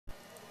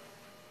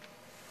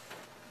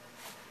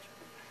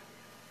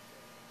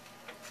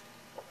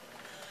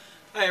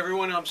Hi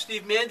everyone, I'm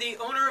Steve Mandy,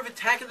 owner of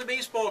Attack of the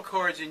Baseball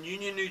Cards in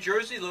Union, New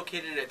Jersey,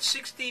 located at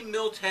 60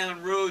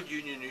 Milltown Road,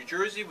 Union, New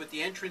Jersey, with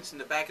the entrance in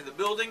the back of the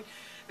building.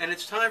 And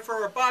it's time for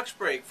our box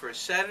break for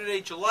Saturday,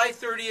 July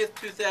 30th,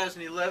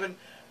 2011.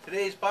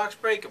 Today's box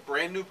break, a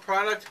brand new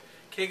product,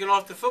 kicking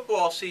off the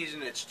football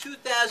season. It's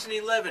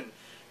 2011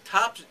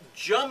 Topps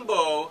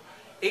Jumbo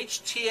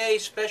HTA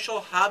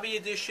Special Hobby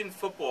Edition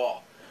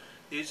Football.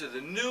 These are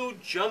the new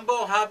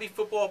Jumbo Hobby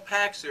Football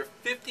packs. There are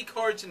 50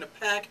 cards in a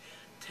pack.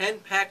 10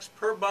 packs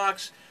per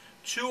box,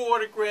 2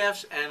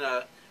 autographs, and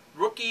a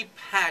rookie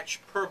patch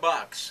per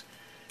box.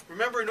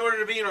 Remember, in order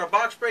to be in our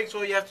box breaks,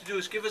 all you have to do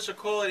is give us a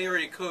call at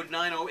area code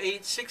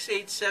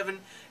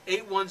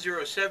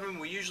 908-687-8107.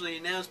 We usually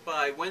announce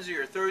by Wednesday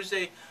or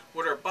Thursday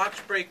what our box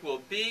break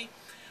will be,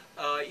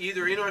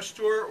 either in our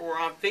store or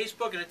on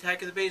Facebook at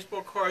Attack of the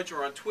Baseball Cards,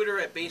 or on Twitter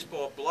at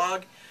Baseball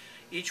Blog.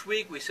 Each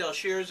week we sell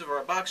shares of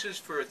our boxes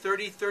for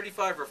 $30,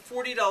 $35, or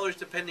 $40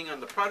 depending on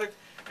the product.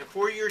 And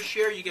for your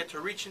share, you get to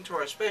reach into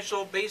our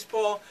special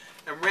baseball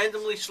and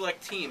randomly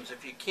select teams.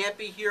 If you can't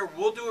be here,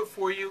 we'll do it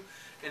for you.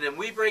 And then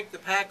we break the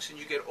packs and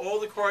you get all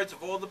the cards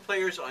of all the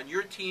players on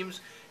your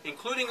teams,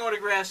 including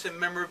autographs and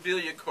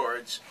memorabilia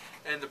cards.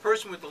 And the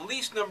person with the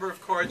least number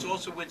of cards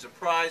also wins a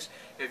prize.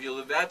 If you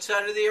live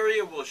outside of the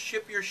area, we'll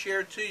ship your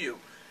share to you.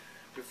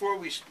 Before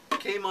we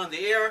came on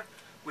the air,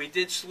 we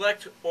did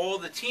select all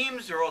the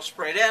teams. They're all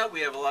spread out. We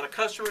have a lot of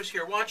customers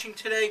here watching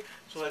today.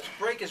 So let's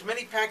break as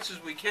many packs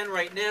as we can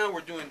right now. We're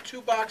doing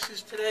 2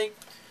 boxes today.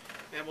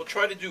 And we'll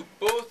try to do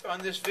both on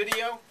this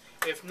video.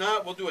 If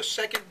not, we'll do a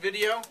second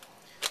video.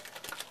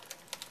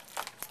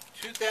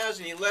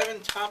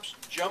 2011 Topps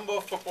Jumbo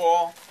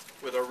Football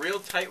with a real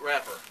tight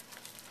wrapper.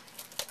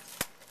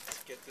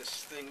 Let's get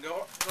this thing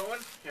going.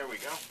 Here we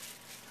go.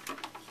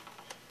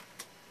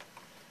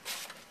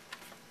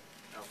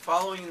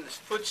 Following the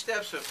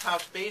footsteps of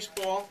Topps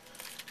Baseball,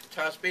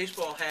 Topps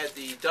Baseball had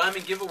the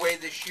Diamond giveaway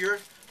this year.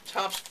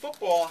 Topps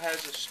Football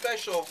has a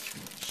special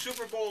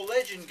Super Bowl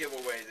Legend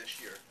giveaway this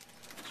year.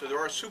 So there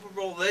are Super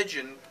Bowl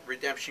Legend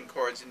redemption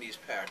cards in these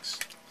packs.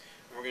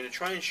 And we're going to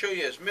try and show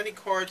you as many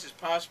cards as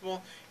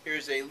possible.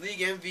 Here's a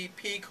League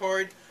MVP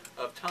card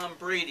of Tom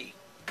Brady,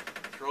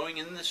 throwing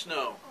in the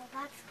snow. Oh,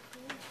 that's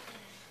cool.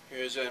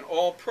 Here's an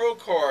All-Pro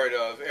card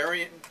of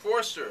Arian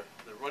Forster,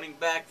 the running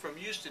back from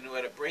Houston who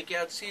had a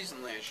breakout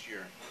season last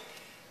year.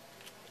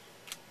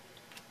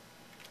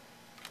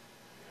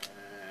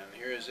 And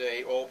here's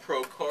a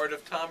All-Pro card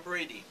of Tom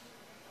Brady.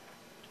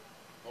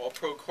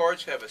 All-Pro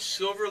cards have a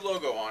silver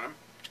logo on them.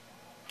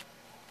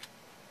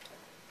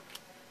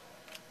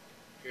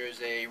 Here's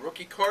a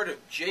rookie card of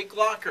Jake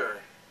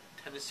Locker,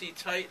 Tennessee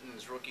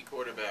Titans rookie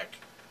quarterback.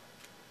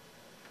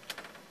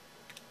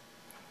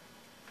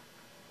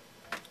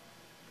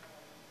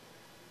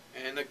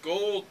 And a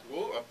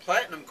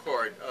platinum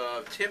card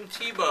of Tim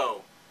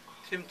Tebow.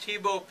 Tim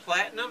Tebow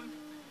Platinum.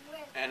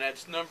 And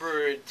that's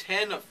number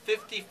 10 of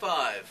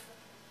 55.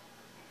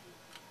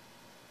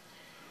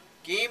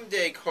 Game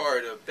Day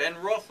card of Ben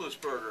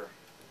Roethlisberger.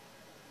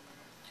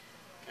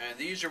 And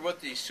these are what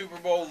the Super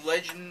Bowl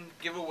Legend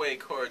giveaway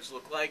cards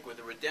look like, with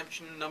a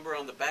redemption number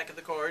on the back of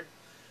the card.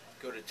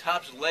 Go to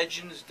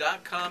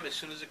ToppsLegends.com as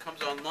soon as it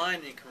comes online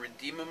and you can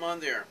redeem them on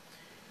there.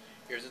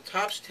 Here's a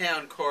Topps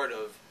Town card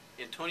of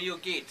Antonio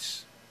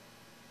Gates.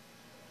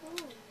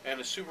 And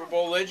a Super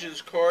Bowl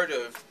Legends card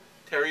of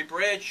Terry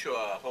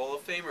Bradshaw, Hall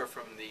of Famer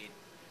from the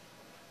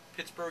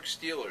Pittsburgh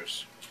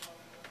Steelers.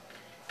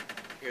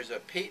 Here's a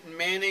Peyton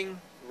Manning,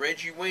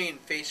 Reggie Wayne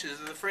Faces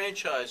of the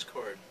Franchise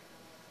card.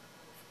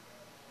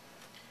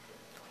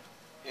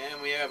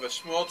 And we have a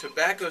small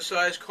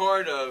tobacco-sized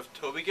card of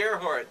Toby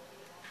Gerhart.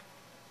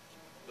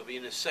 He'll be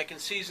in his second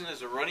season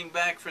as a running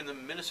back for the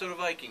Minnesota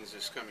Vikings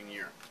this coming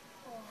year.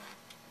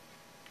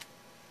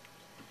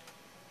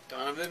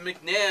 Donovan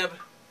McNabb,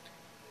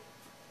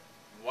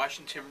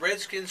 Washington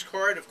Redskins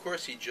card. Of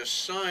course, he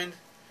just signed.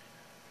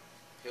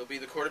 He'll be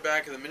the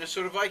quarterback of the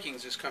Minnesota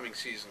Vikings this coming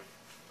season.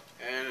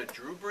 And a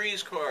Drew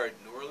Brees card,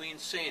 New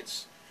Orleans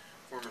Saints,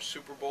 former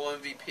Super Bowl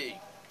MVP.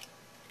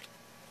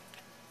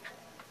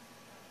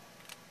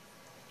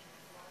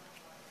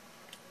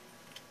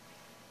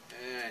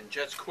 And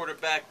Jets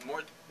quarterback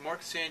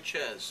Mark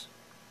Sanchez.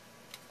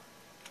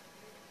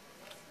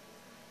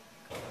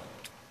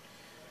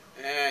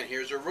 And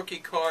here's a rookie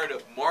card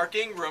of Mark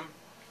Ingram.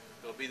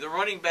 He'll be the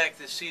running back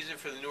this season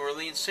for the New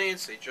Orleans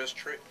Saints. They just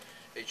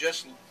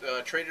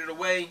traded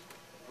away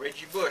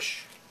Reggie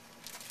Bush.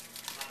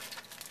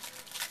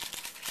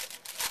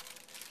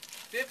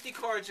 50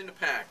 cards in the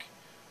pack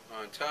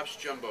on Topps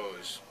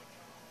Jumbos.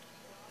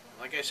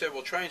 Like I said,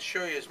 we'll try and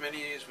show you as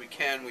many as we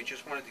can. We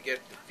just wanted to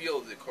get the feel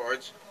of the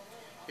cards.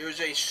 Here's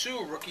a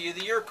Sue Rookie of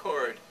the Year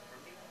card.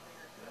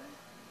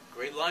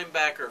 Great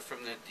linebacker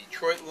from the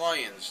Detroit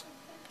Lions.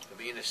 He'll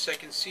be in his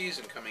second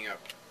season coming up.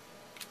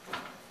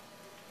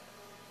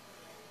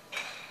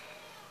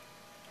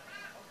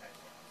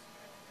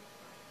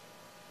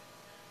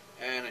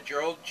 And a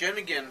Gerald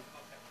Jenigan,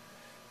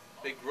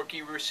 big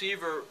rookie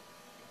receiver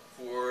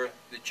for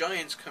the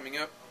Giants coming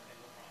up.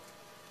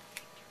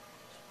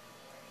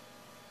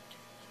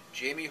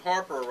 Jamie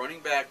Harper, running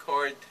back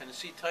card,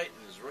 Tennessee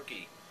Titans,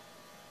 rookie.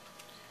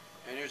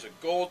 And here's a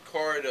gold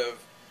card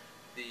of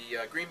the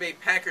Green Bay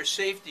Packers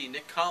safety,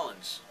 Nick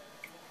Collins.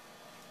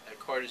 That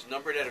card is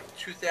numbered out of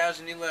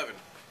 2011.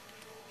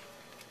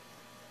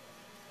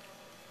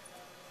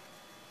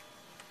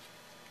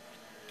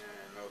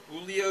 And a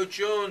Julio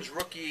Jones,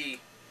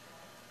 rookie,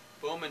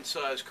 Bowman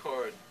size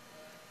card.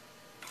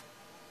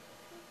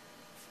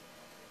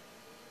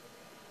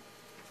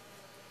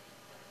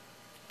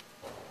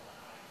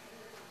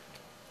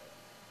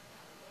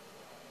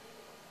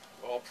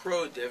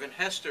 All-Pro Devin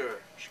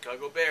Hester,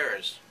 Chicago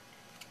Bears.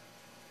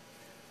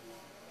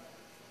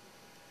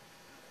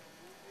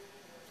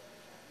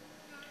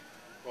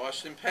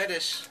 Austin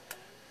Pettis,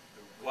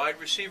 wide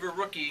receiver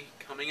rookie,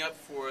 coming up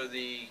for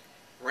the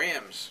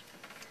Rams.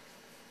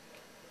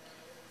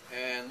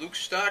 And Luke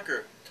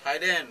Stocker,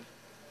 tight end,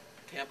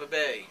 Tampa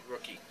Bay,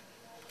 rookie.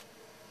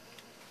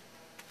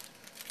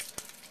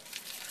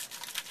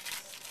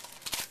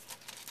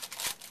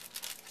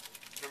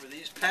 Remember,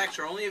 these packs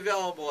are only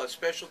available at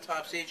Special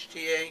Topps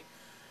HTA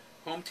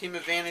Home Team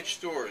Advantage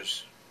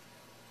stores.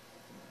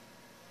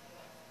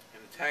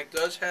 And the tag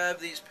does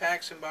have these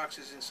packs and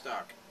boxes in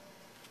stock.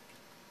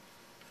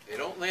 They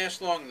don't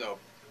last long, though.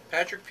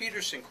 Patrick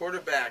Peterson,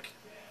 quarterback,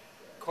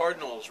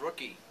 Cardinals,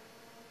 rookie.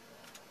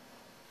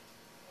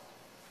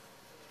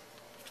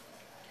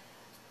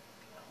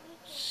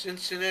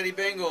 Cincinnati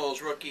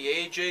Bengals, rookie,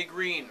 A.J.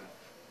 Green.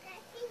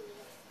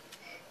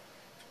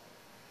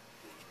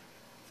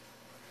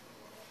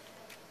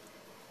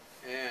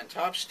 And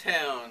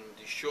Toppstown,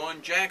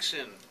 Deshaun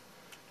Jackson,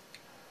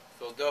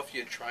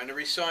 Philadelphia, trying to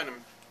re-sign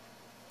him.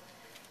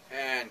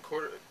 And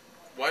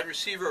wide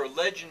receiver,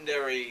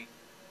 legendary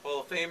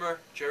Hall of Famer,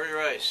 Jerry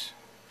Rice.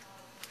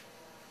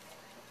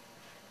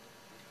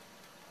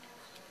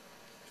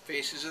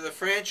 Faces of the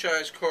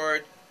franchise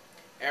card,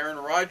 Aaron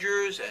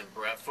Rodgers and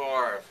Brett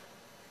Favre.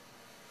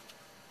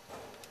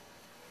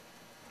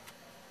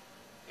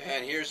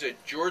 And here's a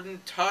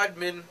Jordan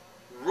Todman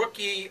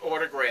rookie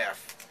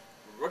autograph.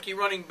 Rookie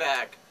running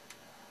back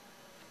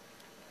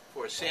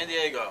for San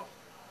Diego.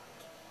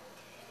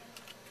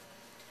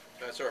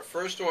 That's our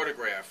first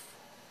autograph.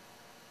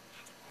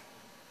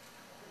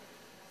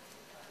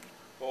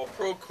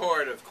 All-Pro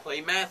card of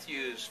Clay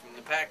Matthews from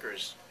the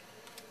Packers.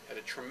 Had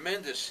a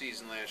tremendous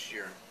season last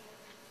year.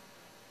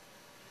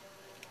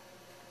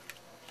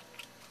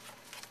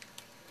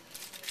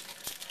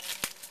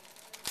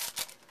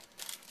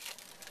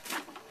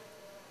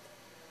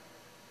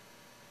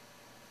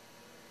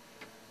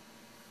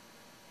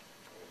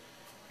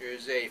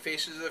 Here's a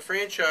Faces of the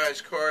Franchise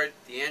card,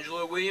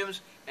 D'Angelo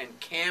Williams and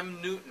Cam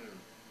Newton,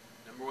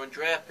 #1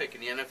 draft pick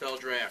in the NFL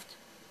draft.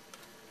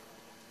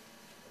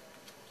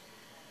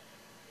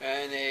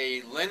 And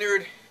a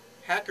Leonard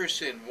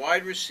Hackerson,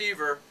 wide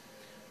receiver,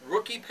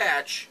 rookie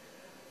patch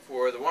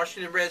for the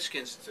Washington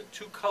Redskins. It's a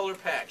 2-color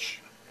patch.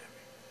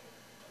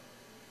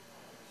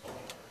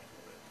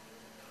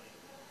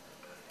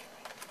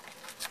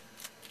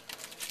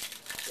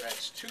 So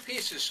that's 2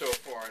 pieces so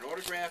far, an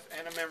autograph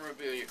and a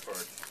memorabilia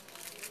card.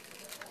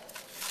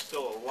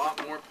 Still a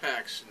lot more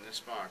packs in this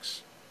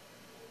box.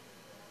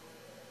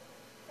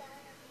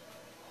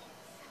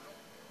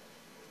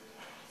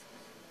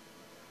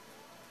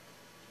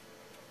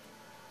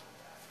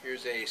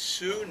 Here's a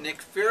Sue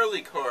Nick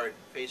Fairley card,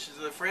 Faces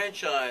of the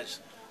Franchise,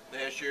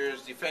 last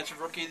year's Defensive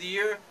Rookie of the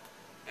Year,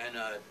 and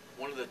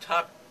one of the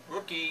top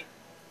rookie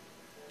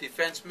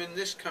defensemen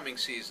this coming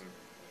season.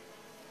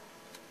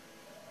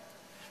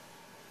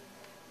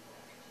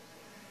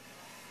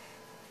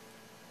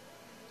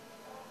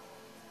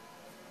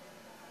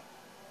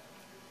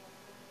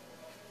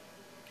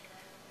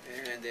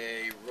 And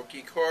a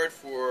rookie card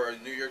for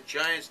New York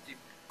Giants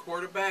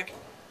quarterback,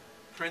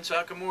 Prince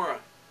Akamura.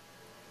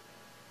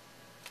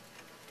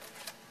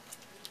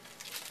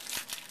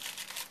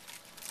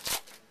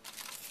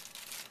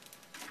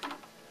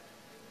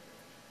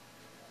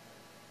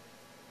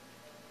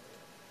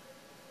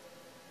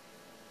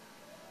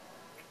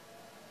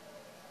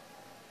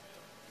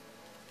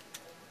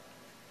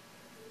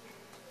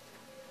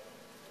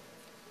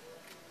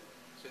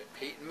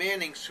 Peyton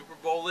Manning Super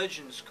Bowl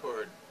Legends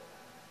card.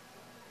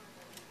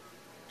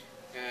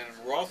 And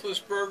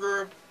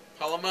Roethlisberger,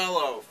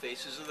 Palomalo,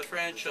 Faces of the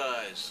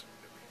Franchise.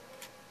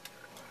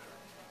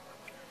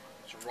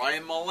 It's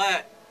Ryan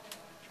Mallett,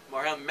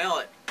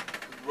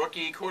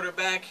 rookie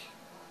quarterback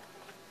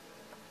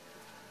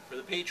for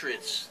the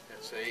Patriots.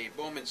 That's a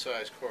Bowman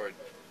size card.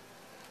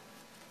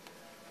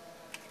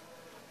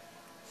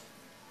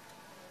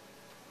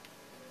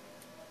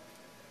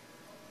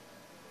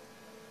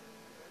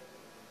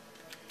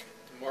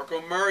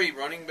 Marco Murray,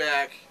 running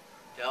back,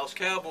 Dallas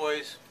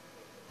Cowboys.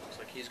 Looks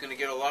like he's going to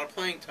get a lot of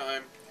playing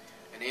time.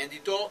 And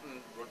Andy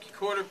Dalton, rookie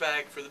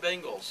quarterback for the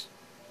Bengals.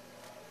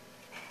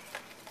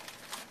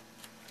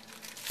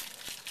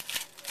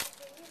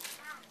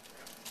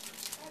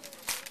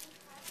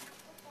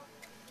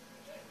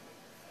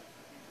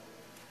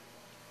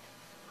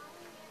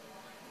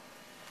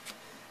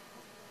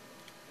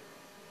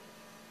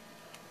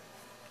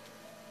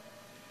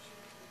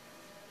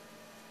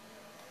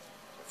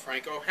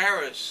 Franco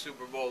Harris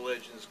Super Bowl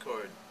Legends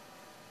card.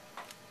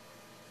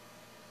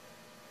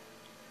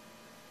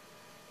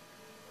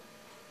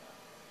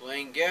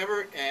 Blaine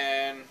Gabbert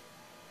and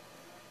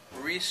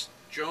Maurice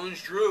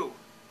Jones-Drew,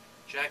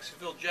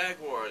 Jacksonville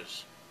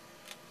Jaguars.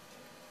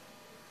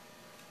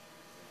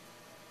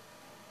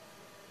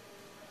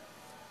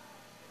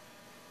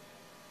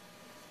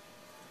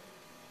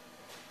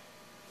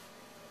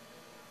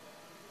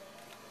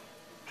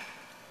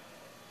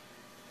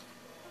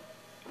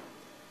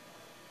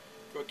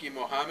 Rookie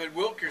Mohammed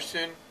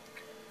Wilkerson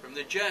from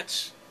the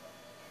Jets.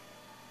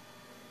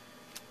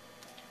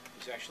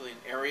 He's actually an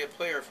area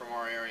player from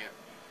our area.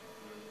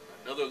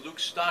 Another Luke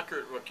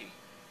Stockert rookie.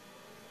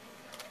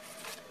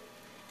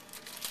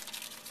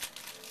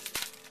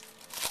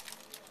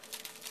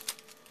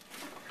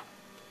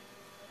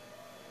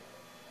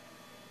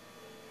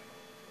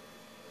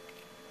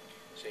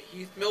 It's a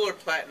Heath Miller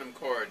Platinum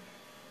card,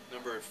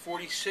 number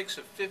 46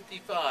 of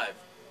 55.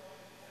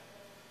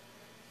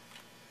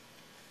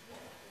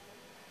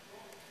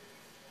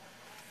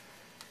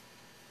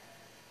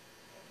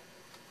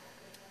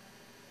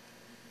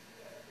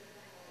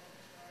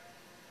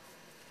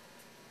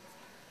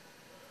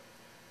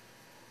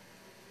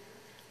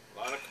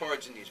 A lot of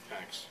cards in these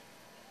packs.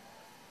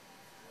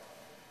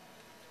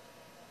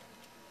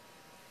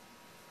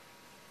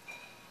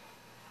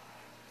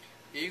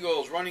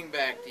 Eagles running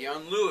back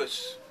Dion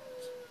Lewis,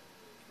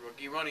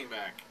 rookie running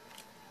back.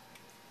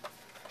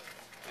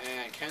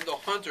 And Kendall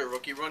Hunter,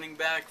 rookie running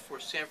back for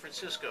San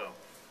Francisco.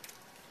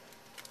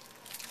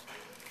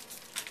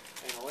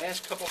 And the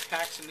last couple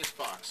packs in this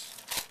box.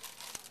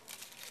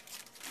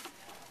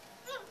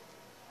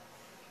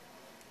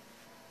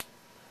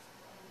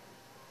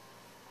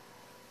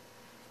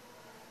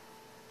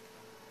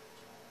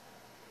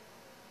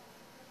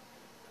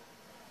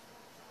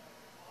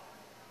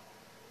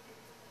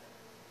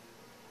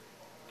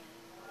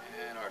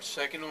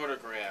 Second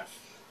autograph.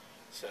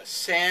 It's a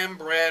Sam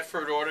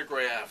Bradford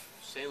autograph.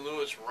 St.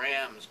 Louis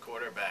Rams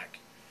quarterback.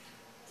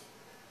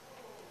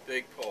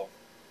 Big pull.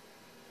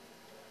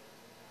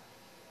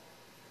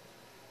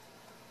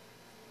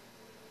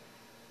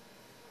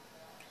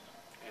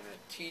 And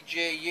a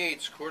T.J.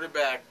 Yates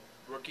quarterback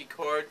rookie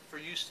card for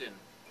Houston.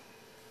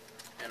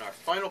 And our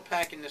final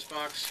pack in this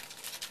box.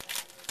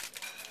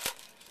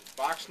 This is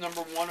box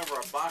number 1 of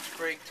our box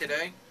break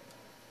today.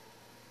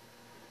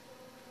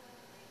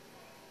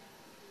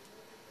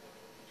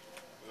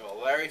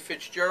 Larry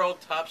Fitzgerald,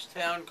 Topps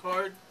Town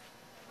card.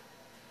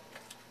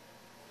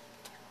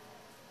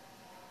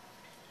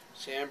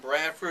 Sam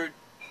Bradford,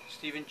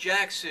 Steven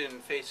Jackson,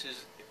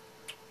 faces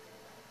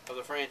of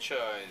the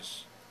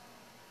franchise.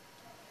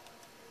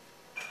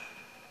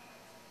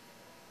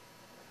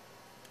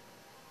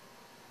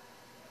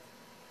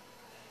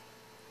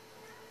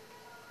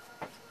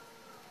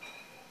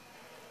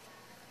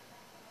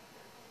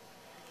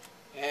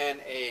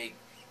 And a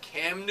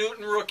Cam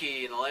Newton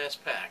rookie in the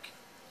last pack.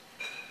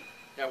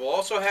 Now we'll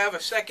also have a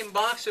second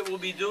box that we'll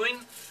be doing,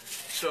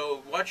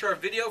 so watch our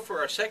video for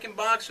our second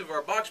box of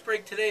our box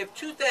break today of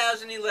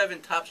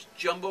 2011 Topps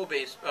Jumbo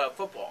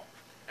Football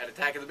at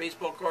Attack of the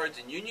Baseball Cards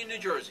in Union, New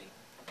Jersey.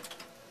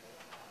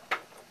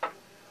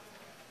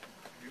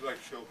 You like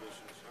show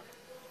business, huh?